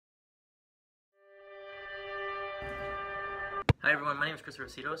Hi everyone, my name is Christopher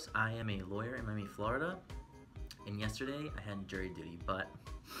Cedos. I am a lawyer in Miami, Florida, and yesterday I had jury duty, but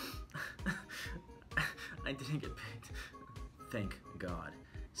I didn't get picked. Thank God.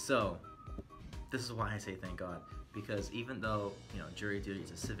 So, this is why I say thank God, because even though, jury duty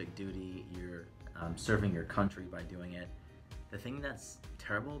is a civic duty, you're serving your country by doing it, the thing that's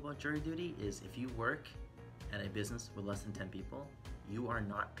terrible about jury duty is if you work at a business with less than 10 people, you are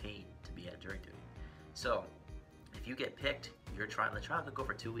not paid to be at jury duty. So, if you get picked, the trial could go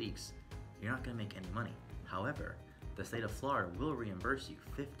for 2 weeks, you're not going to make any money. However, the state of Florida will reimburse you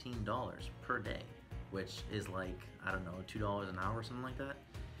 $15 per day, which is like, I don't know, $2 an hour or something like that.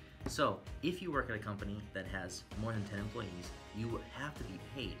 So, if you work at a company that has more than 10 employees, you have to be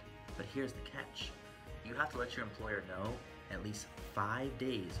paid. But here's the catch. You have to let your employer know at least 5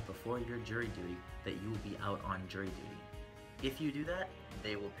 days before your jury duty that you will be out on jury duty. If you do that,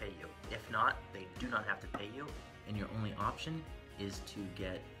 they will pay you. If not, they do not have to pay you, and your only option is to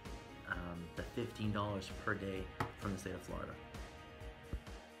get the $15 per day from the state of Florida.